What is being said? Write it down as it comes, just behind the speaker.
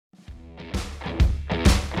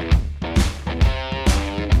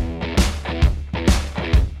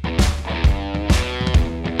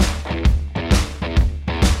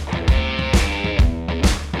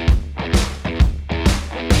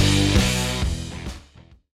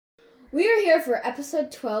We are here for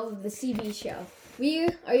episode 12 of the CB Show. We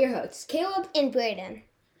are your hosts, Caleb and Braden.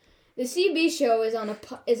 The CB Show is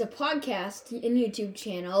a podcast and YouTube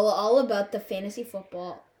channel all about fantasy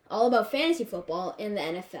football and the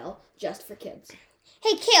NFL, just for kids.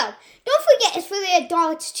 Hey, Caleb, don't forget it's for the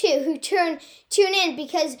adults, too, who tune in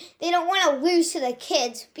because they don't want to lose to the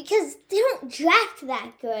kids because they don't draft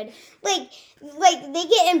that good. Like they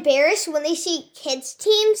get embarrassed when they see kids'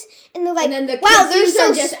 teams, and they're like, and then the wow, kids' they're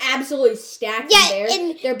teams are just absolutely stacked. Yeah,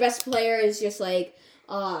 and their best player is just like,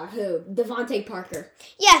 who? Devontae Parker.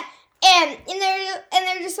 Yeah, and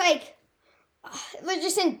they're just like, they're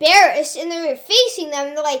just embarrassed, and they're facing them,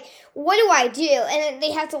 and they're like, what do I do? And then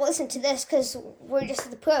they have to listen to this because we're just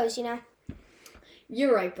the pros, you know?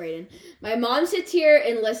 You're right, Braden. My mom sits here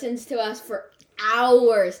and listens to us for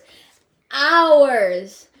hours.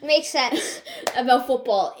 Makes sense. About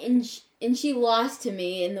football, and she lost to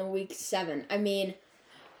me in the week 7. I mean,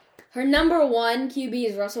 her number 1 QB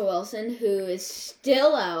is Russell Wilson, who is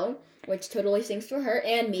still out, which totally stinks for her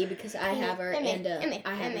and me because I have her I have her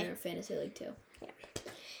in her fantasy league too. Yeah.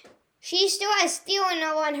 She still has Thielen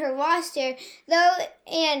on her roster, though,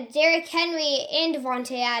 and Derrick Henry and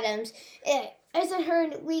Devontae Adams. Isn't her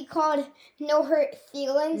league called No Hurt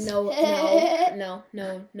Thielens?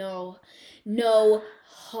 No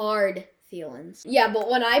hard Thielens. Yeah, but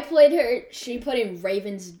when I played her, she put in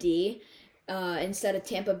Ravens D. Instead of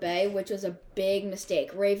Tampa Bay, which was a big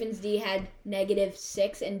mistake. Ravens D had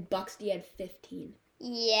 -6 and Bucks D had 15.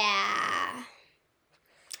 Yeah.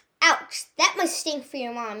 Ouch. That must stink for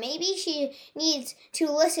your mom. Maybe she needs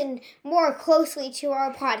to listen more closely to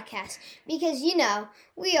our podcast because, you know,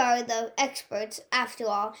 we are the experts after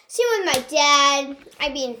all. Same with my dad. I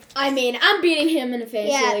mean, I'm beating him in a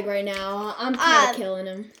fantasy league right now. I'm kind of killing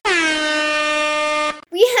him.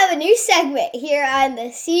 We have a new segment here on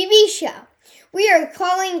the CB Show. We are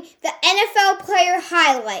calling the NFL Player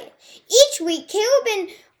Highlight. Each week, Caleb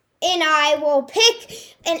and I will pick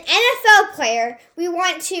an NFL player we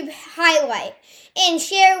want to highlight and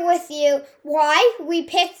share with you why we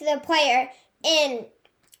picked the player and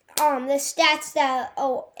the stats that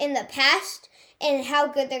in the past and how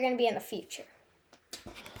good they're going to be in the future.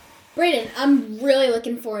 Braden, I'm really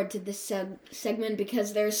looking forward to this segment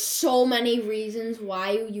because there's so many reasons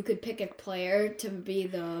why you could pick a player to be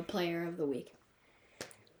the player of the week.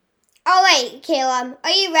 All right, Caleb, are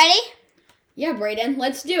you ready? Yeah, Braden,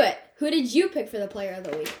 let's do it. Who did you pick for the player of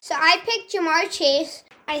the week? So I picked Jamar Chase.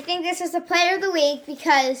 I think this is the player of the week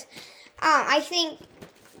because I think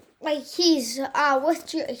he's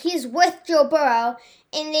with Joe Burrow,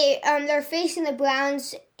 and they're facing the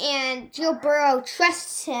Browns, and Joe Burrow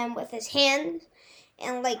trusts him with his hands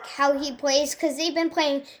and how he plays because they've been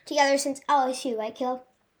playing together since LSU, right, Caleb?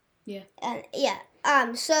 Yeah.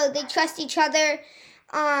 So they trust each other.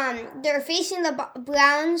 They're facing the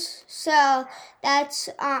Browns, so that's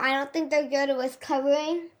I don't think they're good with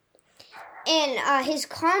covering. And his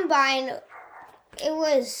combine, it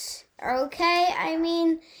was okay.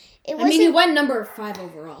 He went number 5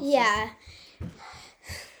 overall. Yeah. So.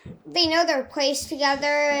 They know their place together,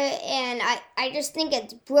 and I just think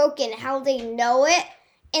it's broken how they know it,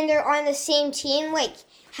 and they're on the same team.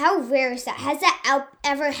 How rare is that? Has that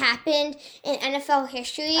ever happened in NFL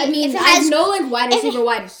history? I mean, I know wide receiver,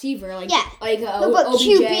 but OBJ.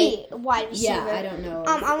 QB wide receiver. Yeah, I don't know.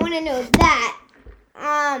 I want to know that.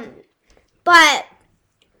 But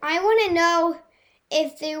I want to know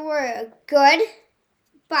if they were good,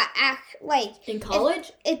 but in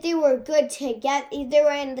college, if they were good together, if they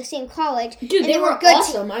were in the same college. Dude, they were good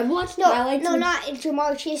awesome. I watched. Not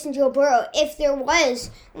Jamar Chase and Joe Burrow. If there was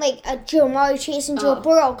a Jamar Chase and Joe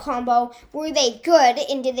Burrow combo, were they good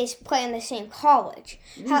and did they play in the same college?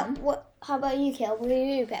 Mm-hmm. How about you, Caleb? What do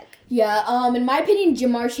you pick? Yeah, in my opinion,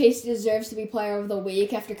 Jamar Chase deserves to be player of the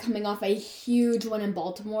week after coming off a huge win in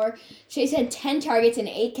Baltimore. Chase had 10 targets and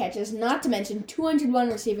 8 catches, not to mention 201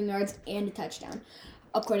 receiving yards and a touchdown,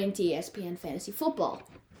 according to ESPN Fantasy Football.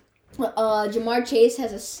 Jamar Chase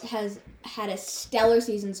has had a stellar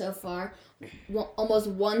season so far, almost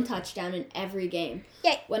 1 touchdown in every game.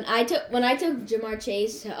 Yeah. When I took Jamar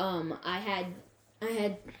Chase,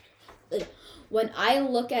 when I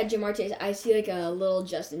look at Jamar Chase, I see a little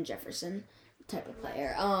Justin Jefferson type of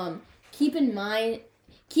player. Keep in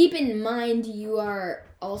mind, you are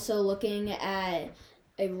also looking at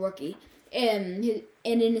a rookie. And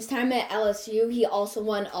in his time at LSU, he also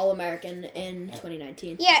won All-American in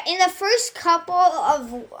 2019. Yeah, in the first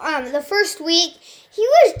the first week, he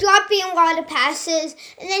was dropping a lot of passes,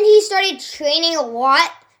 and then he started training a lot,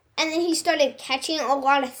 and then he started catching a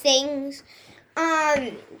lot of things.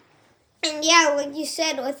 And yeah, like you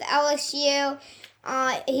said, with LSU,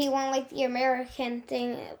 He won like the American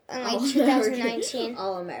thing in like 2019.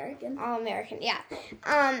 All-American. All-American, yeah.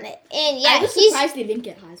 And yeah, I was surprised they didn't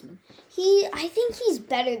get Heisman. I think he's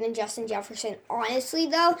better than Justin Jefferson. Honestly,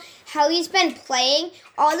 though, how he's been playing,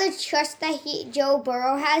 all the trust that Joe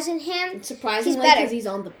Burrow has in him, It's surprisingly he's better. because he's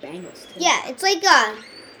on the Bengals too. Yeah, it's like a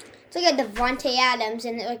Devontae Adams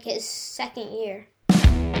in like his second year.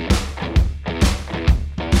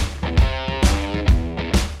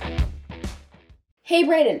 Hey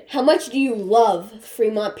Brayden, how much do you love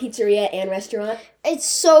Fremont Pizzeria and Restaurant? It's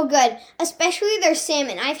so good, especially their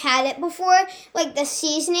salmon. I've had it before. Like the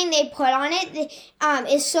seasoning they put on it,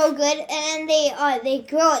 is so good, and they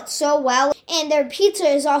grill it so well. And their pizza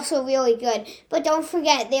is also really good. But don't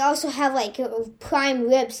forget, they also have like prime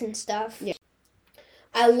ribs and stuff. Yeah.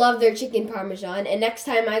 I love their chicken parmesan, and next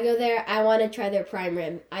time I go there, I want to try their prime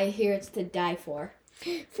rib. I hear it's to die for.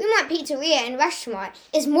 Fremont Pizzeria and Restaurant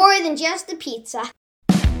is more than just a pizza.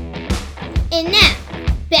 And now,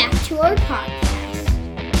 back to our podcast.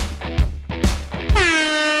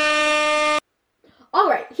 All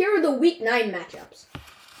right, here are the Week 9 matchups.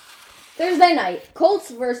 Thursday night,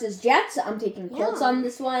 Colts versus Jets. I'm taking Colts on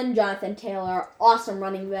this one. Jonathan Taylor, awesome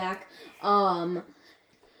running back.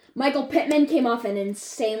 Michael Pittman came off an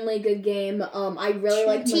insanely good game. I really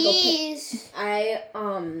like Michael Pittman. I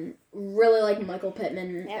really like Michael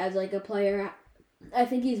Pittman as like a player. I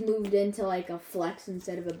think he's moved into like a flex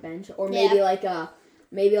instead of a bench, or maybe like a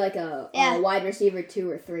wide receiver 2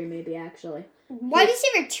 or 3, maybe actually. Wide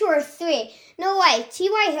receiver 2 or 3? No way.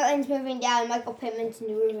 T.Y. Hilton's moving down. Michael Pittman's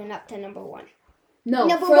moving up to number 1. No,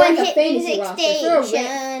 number for 1 like a hit fantasy music roster.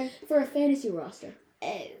 station. For a fantasy roster.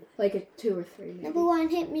 Oh. Like a 2 or 3. Maybe. Number 1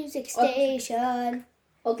 hit music station.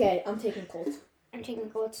 Okay, I'm taking Colts. I'm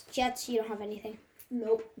taking Colts. Jets, you don't have anything.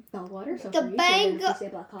 Nope. Bellwater. So the Bengals. Say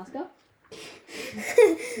about Costco.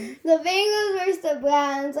 The Bengals versus the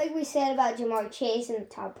Browns, like we said about Jamar Chase and the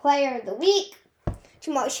top player of the week.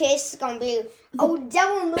 Jamar Chase is gonna be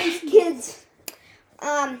devil in those kids.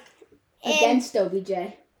 Against OBJ.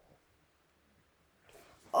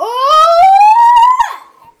 Oh!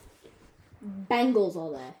 Bengals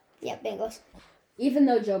all day. Yeah, Bengals. Even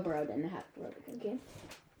though Joe Burrow didn't have a really good game.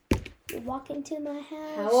 You walk into my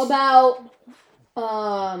house.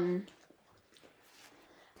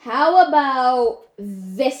 How about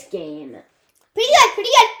this game? Pretty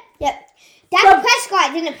good. Yep. Dak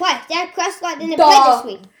Prescott didn't play. Play this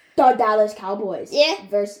week. The Dallas Cowboys. Yeah.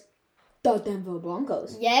 Versus the Denver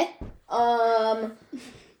Broncos. Yeah.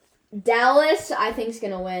 Dallas, I think, is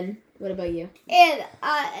going to win. What about you? And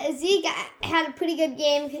Zeke had a pretty good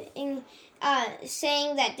game in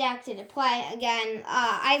saying that Dak didn't play again.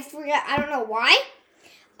 I forgot. I don't know why.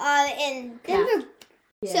 And Denver.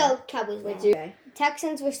 Yeah. So, Cowboys win.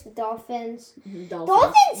 Texans versus the Dolphins.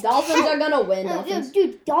 Dolphins are going to win.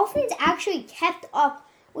 Dolphins actually kept up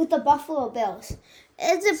with the Buffalo Bills.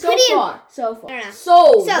 It's so far.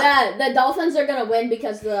 So the Dolphins are going to win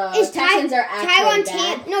because the Texans are actually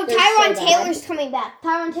bad. Tyron Taylor's coming back.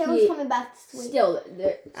 Tyron Taylor's coming back this week. Still,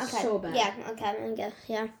 they're so bad. Yeah, okay,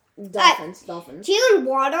 yeah. Dolphins. Jalen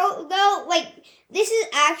Waddle, though, like, this is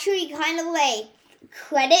actually kind of like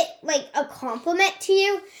credit, like a compliment to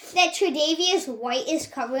you that Tre'Davious White is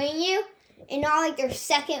covering you and not like your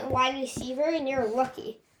second wide receiver and you're a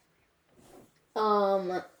rookie.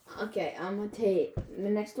 Okay, I'm going to take the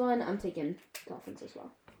next one. I'm taking Dolphins as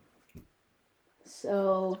well.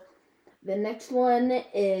 So, the next one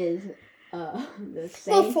is the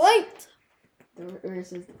Saints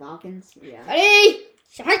versus the Falcons. Yeah. Ready?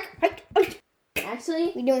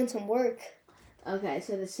 Actually, we're doing some work. Okay,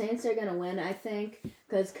 so the Saints are going to win, I think,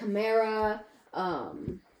 because Kamara,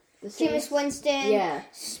 the Saints, Jameis Winston,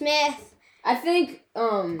 Smith. I think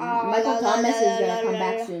Michael Thomas is going to come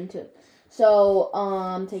back soon, too. So,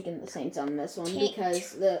 I'm taking the Saints on this one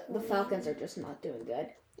because the Falcons are just not doing good.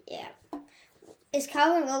 Yeah. Is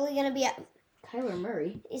Calvin Ridley going to be out? Kyler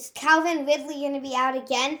Murray. Is Calvin Ridley going to be out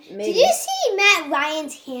again? Maybe. Did you see Matt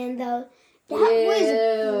Ryan's hand, though? That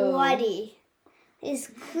was bloody.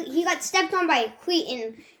 He got stepped on by a cleat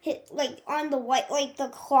and hit on the the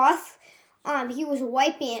cloth. He was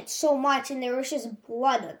wiping it so much, and there was just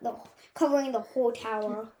blood covering the whole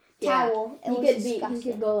towel. Yeah. He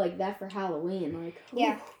could go like that for Halloween.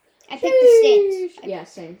 Yeah, I picked the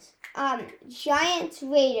Saints. Saints. Giants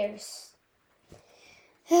Raiders.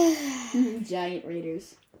 Giant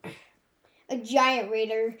Raiders. A giant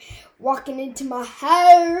raider walking into my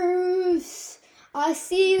house. I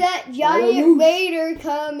see that giant raider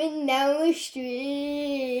coming down the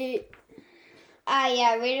street.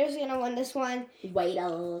 Yeah, Raiders are going to win this one.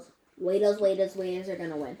 Waiters are going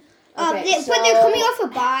to win. Okay, but they're coming off a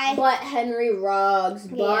bye. But Henry Ruggs,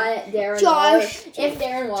 but Darren Josh, Waller, if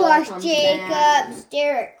Darren Waller Josh comes Jacobs, back.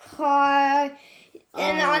 Derek Carr,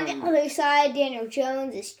 and on the other side, Daniel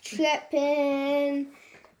Jones is tripping.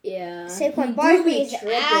 Yeah. Saquon Barkley is out.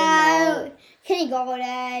 Though. Kenny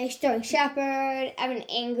Golladay, Sterling Shepard, Evan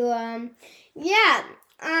Ingram. Yeah.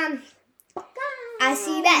 I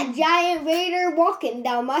see that giant Raider walking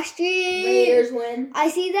down my street. Raiders win. I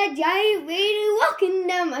see that giant Raider walking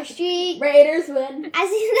down my street. Raiders win. I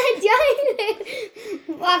see that giant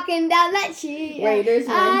Raider walking down that street. Raiders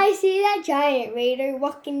win. I see that giant Raider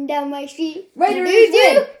walking down my street. Raiders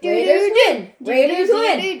win. Raiders win. Raiders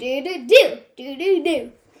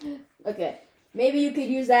win. Okay, maybe you could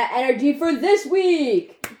use that energy for this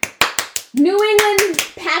week. New England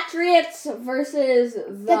Patriots versus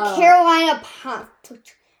the Carolina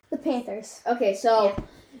Panthers. The Panthers. Okay, so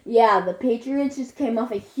yeah, the Patriots just came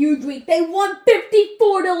off a huge week. They won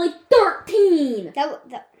 54-13.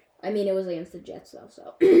 I mean, it was against the Jets though,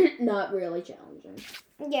 so not really challenging.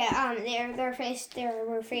 Yeah,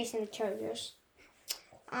 we're facing the Chargers.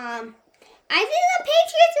 I think the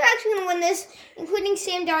Patriots are actually going to win this, including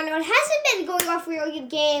Sam Darnold. Hasn't been going off really good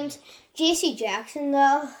games. J.C. Jackson,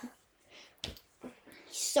 though,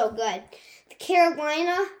 he's so good. The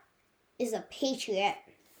Carolina is a Patriot.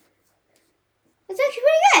 That's actually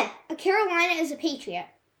pretty good. A Carolina is a Patriot.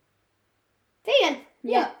 Very good.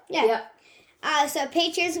 Yeah. So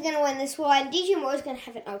Patriots are going to win this one. DJ Moore's going to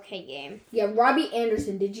have an okay game. Yeah, Robbie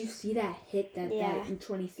Anderson. Did you see that hit that in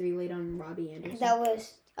 23 laid on Robbie Anderson? That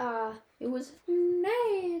was... it was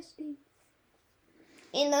nasty.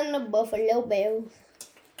 And then the Buffalo Bills.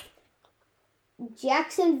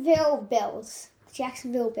 Jacksonville Bills.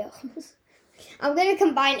 I'm going to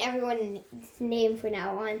combine everyone's name from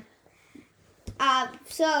now on.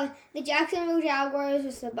 So, the Jacksonville Jaguars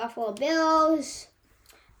was the Buffalo Bills.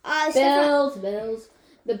 Bills.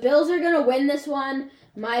 The Bills are going to win this one,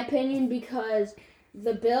 in my opinion, because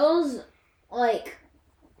the Bills,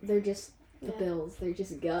 they're just the Bills. They're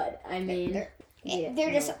just good. I mean,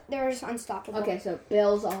 they're just unstoppable. Okay, so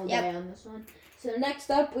Bills all day on this one. So next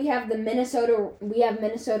up, we have Minnesota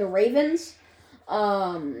Ravens.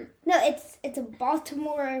 No, it's a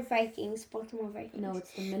Baltimore Vikings. No,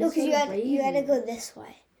 it's the Minnesota Ravens. Ravens. You gotta go this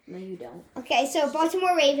way. No, you don't. Okay, so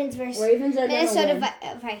Baltimore Ravens versus Minnesota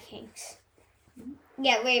Vikings.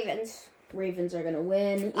 Yeah, Ravens. Ravens are gonna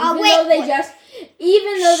win, even though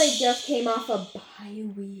they just came off a bye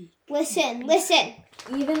week. Listen.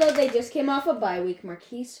 Even though they just came off a bye week,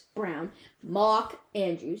 Marquise Brown, Mark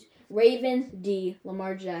Andrews, Ravens D,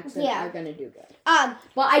 Lamar Jackson are gonna do good.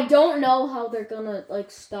 But I don't know how they're gonna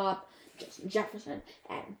stop Justin Jefferson,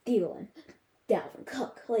 Adam Thielen, Dalvin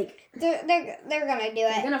Cook. They're gonna do it. They're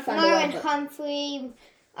gonna find Marlon Humphrey,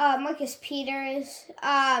 Marcus Peters.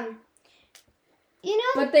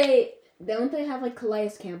 But they have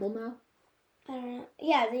Calais Campbell now. I don't know.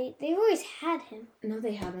 Yeah, they've always had him. No,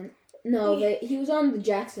 they haven't. No, he was on the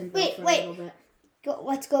Jacksonville for a little bit.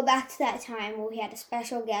 Let's go back to that time where we had a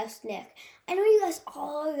special guest, Nick. I know you guys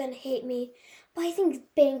all are going to hate me, but I think the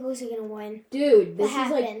Bengals are going to win. Dude, this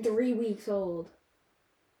is 3 weeks old.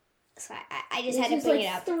 So I just had to bring it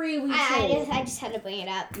up. 3 weeks old. I just had to bring it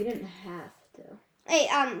up. You didn't have to. Hey,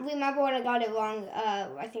 remember when I got it wrong?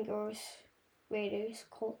 I think it was Raiders,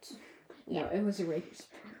 Colts. No, it was the Raiders.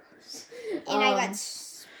 And I got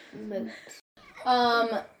smoked.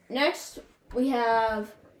 Next, we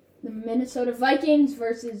have the Minnesota Vikings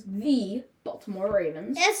versus the Baltimore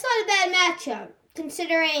Ravens. That's not a bad matchup,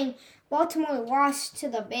 considering Baltimore lost to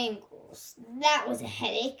the Bengals. That was a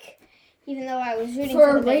headache, even though I was rooting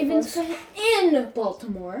for the Ravens Bengals. in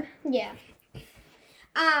Baltimore. Yeah.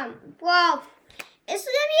 Well, it's going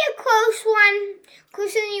to be a close one.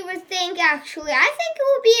 Closer than you would think, actually. I think it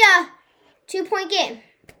will be a 2-point game.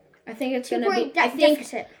 I think it's gonna be.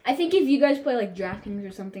 Deficit. I think if you guys play DraftKings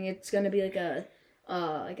or something, it's gonna be a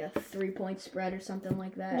 3-point spread or something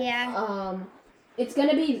like that. Yeah. It's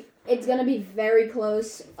gonna be very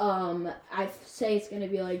close. I say it's gonna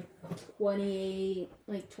be 28,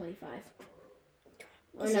 25.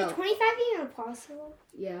 Is it 25 even possible?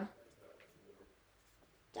 Yeah.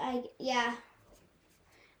 Yeah.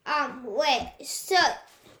 Wait. So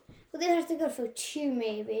we're gonna have to go for 2,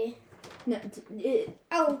 maybe. No,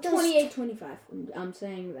 28-25. I'm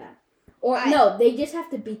saying that. No, they just have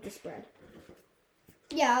to beat the spread.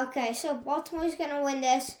 Yeah, okay. So Baltimore's gonna win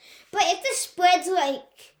this. But if the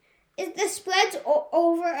spread's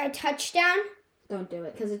over a touchdown, don't do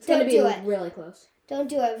it because it's gonna be really close. Don't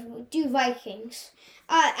do it. Do Vikings.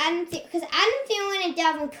 Because Adam Thielen and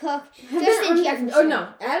Dalvin Cook, Justin Jefferson. Oh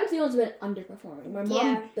no, Adam Thielen's been underperforming. My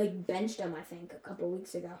mom benched him, I think, a couple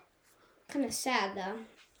weeks ago. kind of sad though,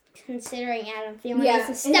 considering Adam Thielen Yeah, has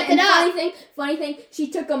to step it up. Funny thing, she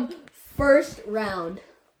took him first round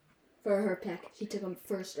for her pick. She took him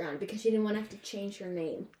first round because she didn't want to have to change her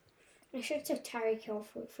name. I should have took Tyreek Hill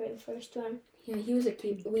for the first one. Yeah, he was a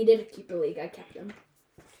keeper. We did a keeper league. I kept him.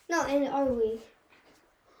 No, in our league.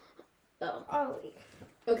 Oh. Our league.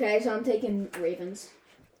 Okay, so I'm taking Ravens.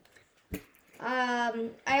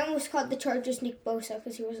 I almost called the Chargers Nick Bosa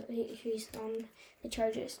because he's on the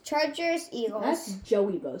Chargers. Chargers, Eagles. That's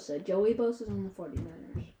Joey Bosa. Joey Bosa's on the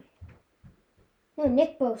 49ers. No,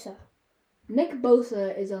 Nick Bosa. Nick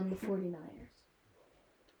Bosa is on the 49ers.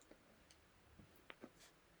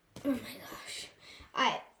 Oh my gosh.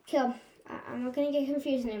 Alright, Kill. I'm not going to get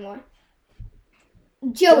confused anymore.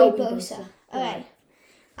 Joey Bosa. Okay.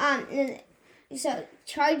 So,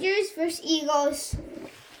 Chargers versus Eagles.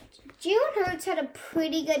 Jalen Hurts had a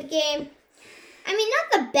pretty good game. I mean,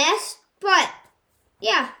 not the best, but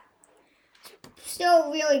yeah,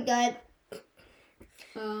 still really good.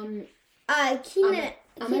 Keenan.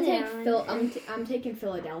 I'm taking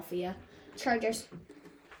Philadelphia. Chargers.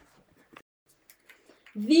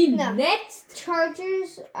 Next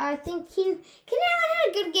Chargers. I think Keenan had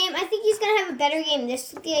a good game. I think he's gonna have a better game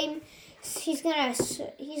this game. He's gonna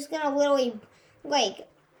literally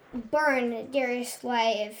burn Darius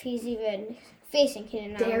Slay if he's even facing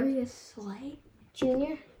Keenan Allen. Darius Slay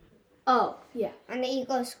Jr. Oh yeah, On the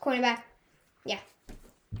Eagles cornerback. Yeah,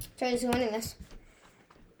 Chargers are winning this.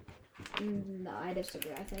 No, I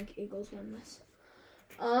disagree. I think Eagles win this.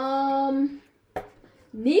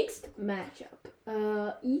 Next matchup.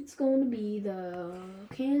 It's going to be the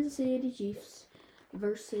Kansas City Chiefs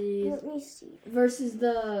versus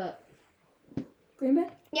the Green Bay?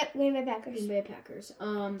 Yep, Green Bay Packers. Green Bay Packers.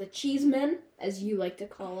 The Cheesemen, as you like to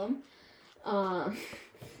call them,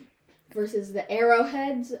 versus the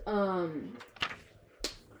Arrowheads.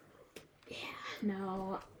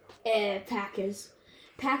 Packers.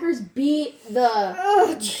 Packers beat the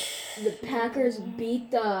Packers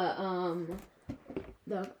beat the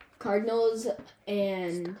Cardinals,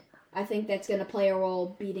 and I think that's going to play a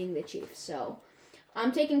role beating the Chiefs. So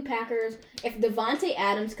I'm taking Packers. If Devontae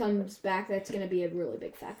Adams comes back, that's going to be a really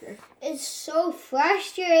big factor. It's so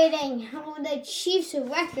frustrating how the Chiefs'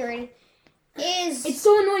 record is... It's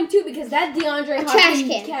so annoying, too, because that DeAndre Hopkins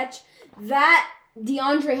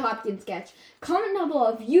catch. Comment down below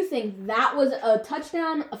if you think that was a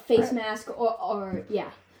touchdown, a face mask, or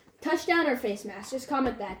touchdown or face mask. Just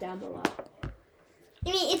comment that down below.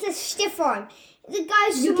 I mean, it's a stiff arm. The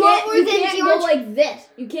guy's you smaller than can't go like this.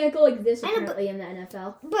 You can't go like this apparently in the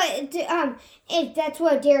NFL. But that's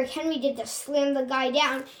what Derrick Henry did to slam the guy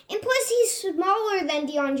down. And plus, he's smaller than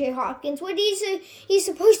DeAndre Hopkins. What he's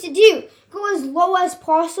supposed to do? Go as low as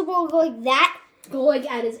possible, go like that. Go like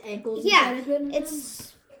at his ankles. Yeah,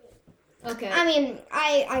 it's okay. I mean,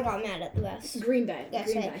 I got mad at the refs. Green Bay.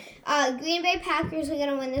 Green Bay Packers are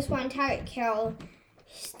gonna win this one. Tyreek Hill,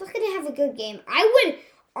 he's not gonna have a good game. I would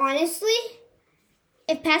honestly,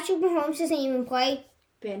 if Patrick Mahomes doesn't even play,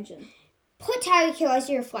 bench him. Put Tyreek Hill as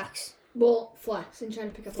your flex. Well, flex and trying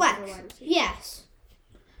to pick up flex. A wide receiver. Yes.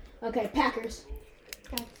 Okay, Packers.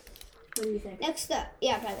 Okay. What do you think? Next up,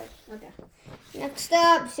 Packers. Okay. Next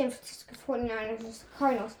up, San Francisco 49ers versus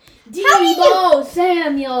Cardinals. Deebo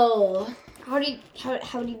Samuel. How did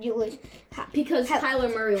you lose? Because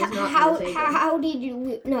Kyler Murray was not. How did you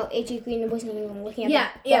lose? No, AJ Green wasn't even looking at the ball.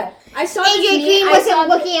 Yeah. I saw AJ Green wasn't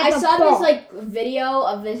looking at the ball. I saw this video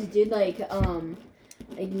of this dude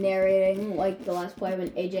narrating the last play of an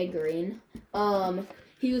AJ Green.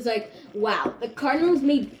 He was like, "Wow, the Cardinals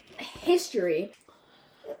made history."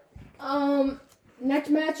 Next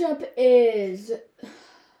matchup is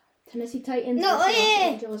Tennessee Titans versus Los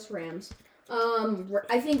Angeles Rams.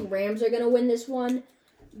 I think Rams are gonna win this one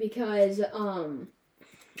because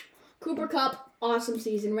Cooper Kupp, awesome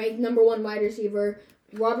season, ranked number 1 wide receiver.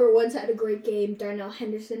 Robert Woods had a great game. Darnell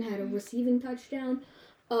Henderson had a receiving touchdown.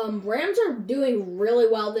 Rams are doing really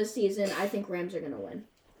well this season. I think Rams are gonna win.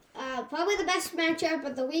 Probably the best matchup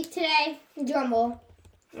of the week today. Drumroll.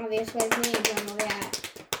 Obviously, it's me, drumroll, yeah.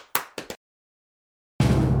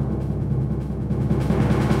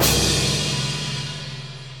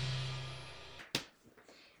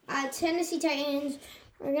 Tennessee Titans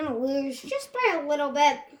are gonna lose just by a little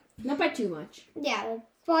bit. Not by too much. Yeah,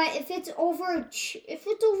 but if it's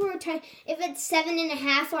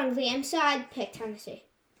 7.5 on Rams side, pick Tennessee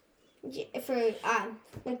for the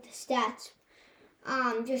stats.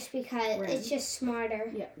 Just because Rams. It's just smarter.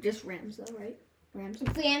 Yeah, just Rams though, right? Rams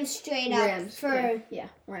straight up Rams. for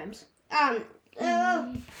Rams.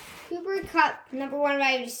 Cooper Kupp, number 1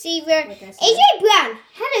 wide receiver. AJ Brown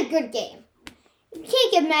had a good game. You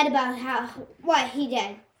can't get mad about what he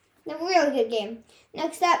did. A really good game.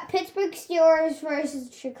 Next up, Pittsburgh Steelers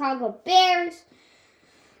versus Chicago Bears.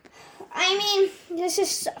 I mean, this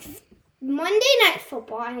is Monday Night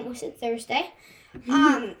Football. I almost said Thursday.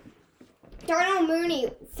 Darnell Mooney,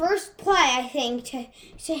 first play, I think,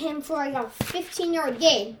 to him for like a 15-yard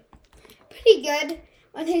gain. Pretty good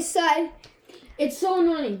on his side. It's so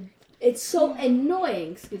annoying.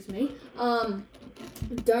 Excuse me.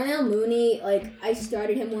 Darnell Mooney, like, I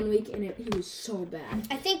started him one week and he was so bad.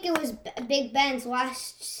 I think it was Big Ben's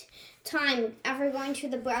last time ever going to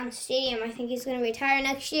the Browns Stadium. I think he's going to retire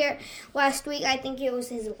next year. Last week, I think it was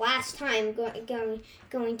his last time going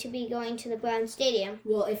to be going to the Browns Stadium.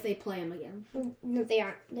 Well, if they play him again. No, they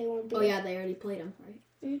aren't. They won't be. Oh yeah, they already played him, right?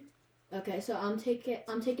 Mm-hmm. Okay, so I'm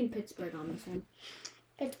taking Pittsburgh on this one.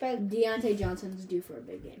 Pittsburgh. Deontay Johnson's due for a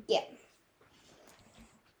big game. Yeah.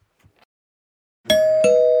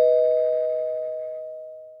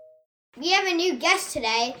 We have a new guest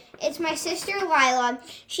today. It's my sister Lila.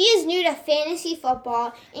 She is new to fantasy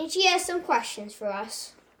football, and she has some questions for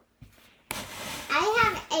us. I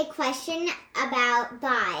have a question about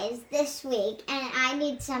buys this week, and I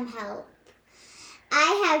need some help.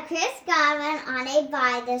 I have Chris Godwin on a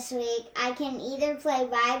bye this week. I can either play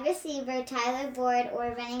wide receiver Tyler Boyd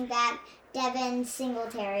or running back Devin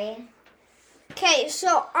Singletary. Okay,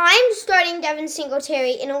 so I'm starting Devin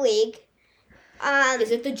Singletary in a league. Is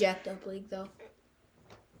it the jacked up league though?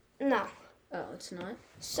 No. Oh, it's not?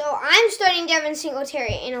 So I'm starting Devin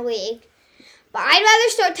Singletary in a league. But I'd rather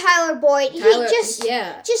start Tyler Boyd. Just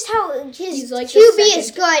how his like QB is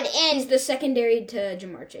good. And he's the secondary to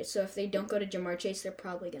Jamar Chase. So if they don't go to Jamar Chase, they're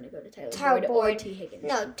probably going to go to Tyler Boyd or T. Higgins.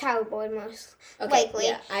 No, Tyler Boyd most likely.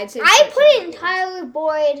 Yeah, I'd say I put in Tyler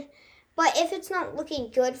Boyd, but if it's not looking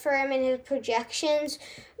good for him in his projections,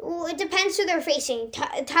 well, it depends who they're facing.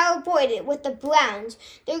 Tyler Boyd with the Browns,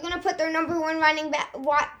 they're going to put their number one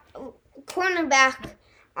cornerback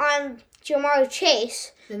on Jamar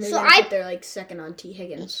Chase. And they're going to put their like second on T.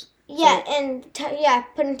 Higgins. Yeah,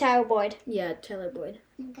 put in Tyler Boyd. Yeah, Tyler Boyd.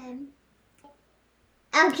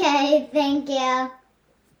 Okay, thank you.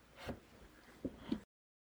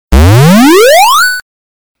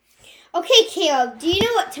 Okay, Caleb, do you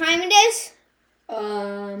know what time it is?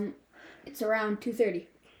 It's around 2:30.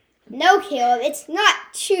 No, Caleb, it's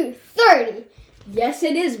not 2:30. Yes,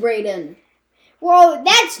 it is, Brayden. Well,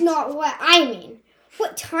 that's not what I mean.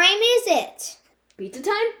 What time is it? Pizza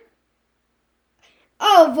time?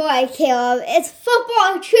 Oh boy, Caleb, it's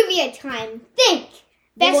football trivia time. Think.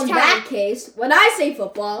 Best well, in time. that case, when I say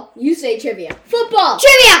football, you say trivia. Football!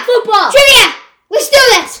 Trivia! Football! Trivia! Let's do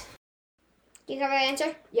this! Do you have an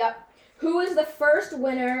answer? Yep. Who was the first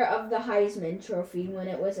winner of the Heisman Trophy when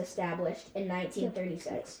it was established in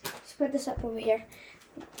 1936? Let's put this up over here.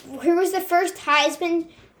 Who was the first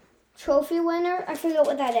Heisman Trophy winner? I forget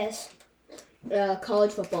what that is.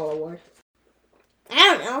 College Football Award. I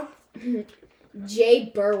don't know.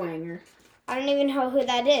 Jay Berwanger. I don't even know who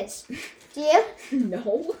that is. Do you?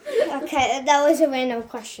 No. Okay, that was a random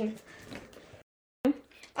question.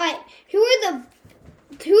 Alright, who are the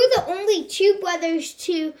only two brothers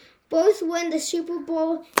to both win the Super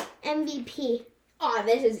Bowl MVP? Oh,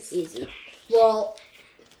 this is easy. Well,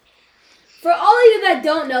 for all of you that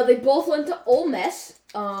don't know, they both went to Ole Miss.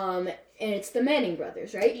 And it's the Manning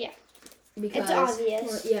brothers, right? Yeah. Because, it's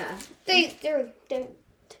obvious. Well, yeah. They're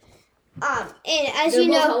and as They're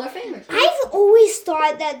you both know, Hall of Famers. I've always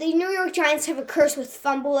thought that the New York Giants have a curse with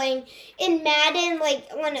fumbling. In Madden,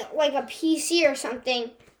 when a PC or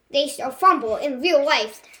something, they still fumble. In real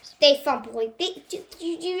life, they fumble. Like do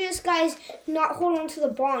you just guys not hold on to the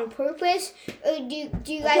ball on purpose, or do you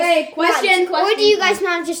guys? Okay, question. Or do you guys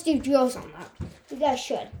not just do drills on that? You guys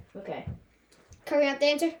should. Okay. Can we have the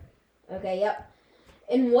answer? Okay. Yep.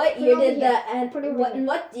 In what year did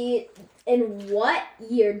in what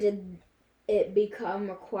year did it become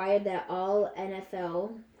required that all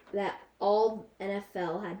NFL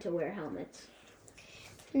had to wear helmets?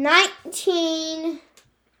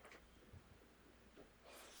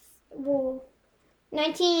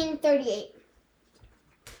 1938.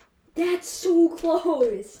 That's so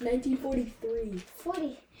close. 1943.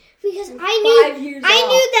 40. Because I knew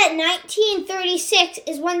that 1936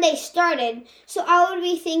 is when they started, so I would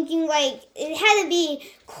be thinking like it had to be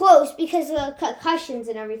close because of the concussions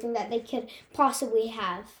and everything that they could possibly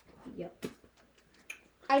have. Yep.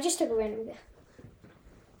 I just took a random guess.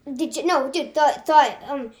 When the Jets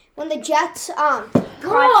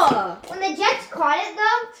caught it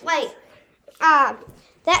though,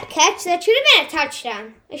 that catch that should have been a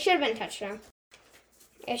touchdown. It should have been a touchdown.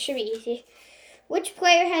 It should be easy. Which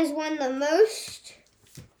player has won the most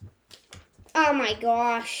Oh my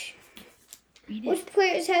gosh. Read Which it.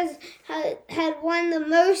 players had won the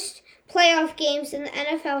most playoff games in the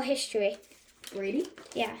NFL history? Brady?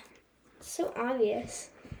 Yeah. So obvious.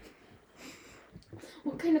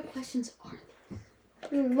 What kind of questions are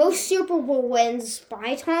they? Most Super Bowl wins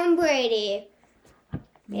by Tom Brady.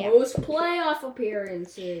 Yeah. Most playoff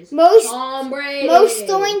appearances. Most Tom Brady. Most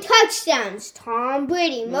throwing touchdowns, Tom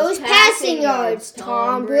Brady. Most passing yards,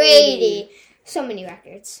 Tom Brady. So many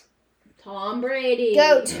records. Tom Brady.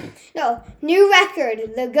 GOAT. No, new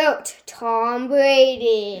record. The GOAT, Tom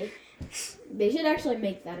Brady. They should actually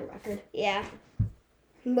make that a record. Yeah.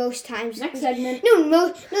 Most times. Next segment.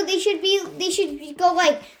 No. They should go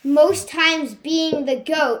like most times being the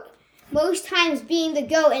GOAT. Most times being the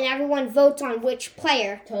GOAT, and everyone votes on which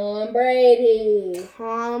player. Tom Brady.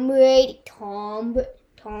 Tom Brady. Tom Brady.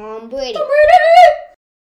 Tom Brady.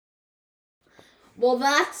 Well,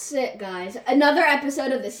 that's it, guys. Another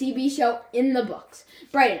episode of the CB Show in the books.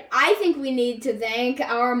 Brighton, I think we need to thank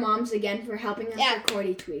our moms again for helping us record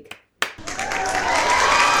each week.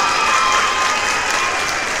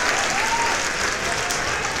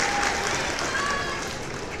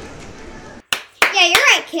 Yeah, you're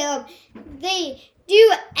right, Caleb. They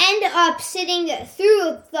do end up sitting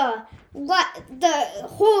through the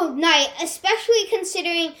whole night, especially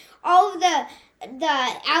considering all of the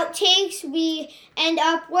outtakes we end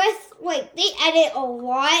up with. Like, they edit a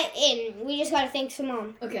lot, and we just gotta thank some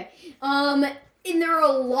mom. Okay. And there are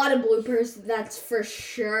a lot of bloopers, that's for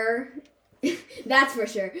sure. That's for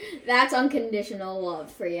sure. That's unconditional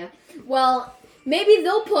love for you. Well, maybe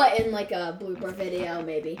they'll put in like a blooper video,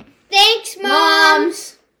 maybe. Thanks,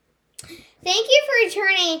 Moms! Thank you for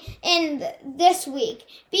returning in this week.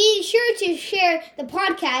 Be sure to share the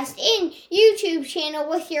podcast and YouTube channel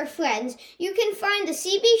with your friends. You can find the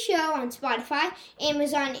CB Show on Spotify,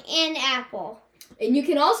 Amazon, and Apple. And you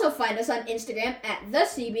can also find us on Instagram at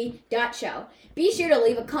thecb.show. Be sure to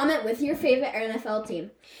leave a comment with your favorite NFL team.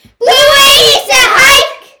 Blue 80 said hi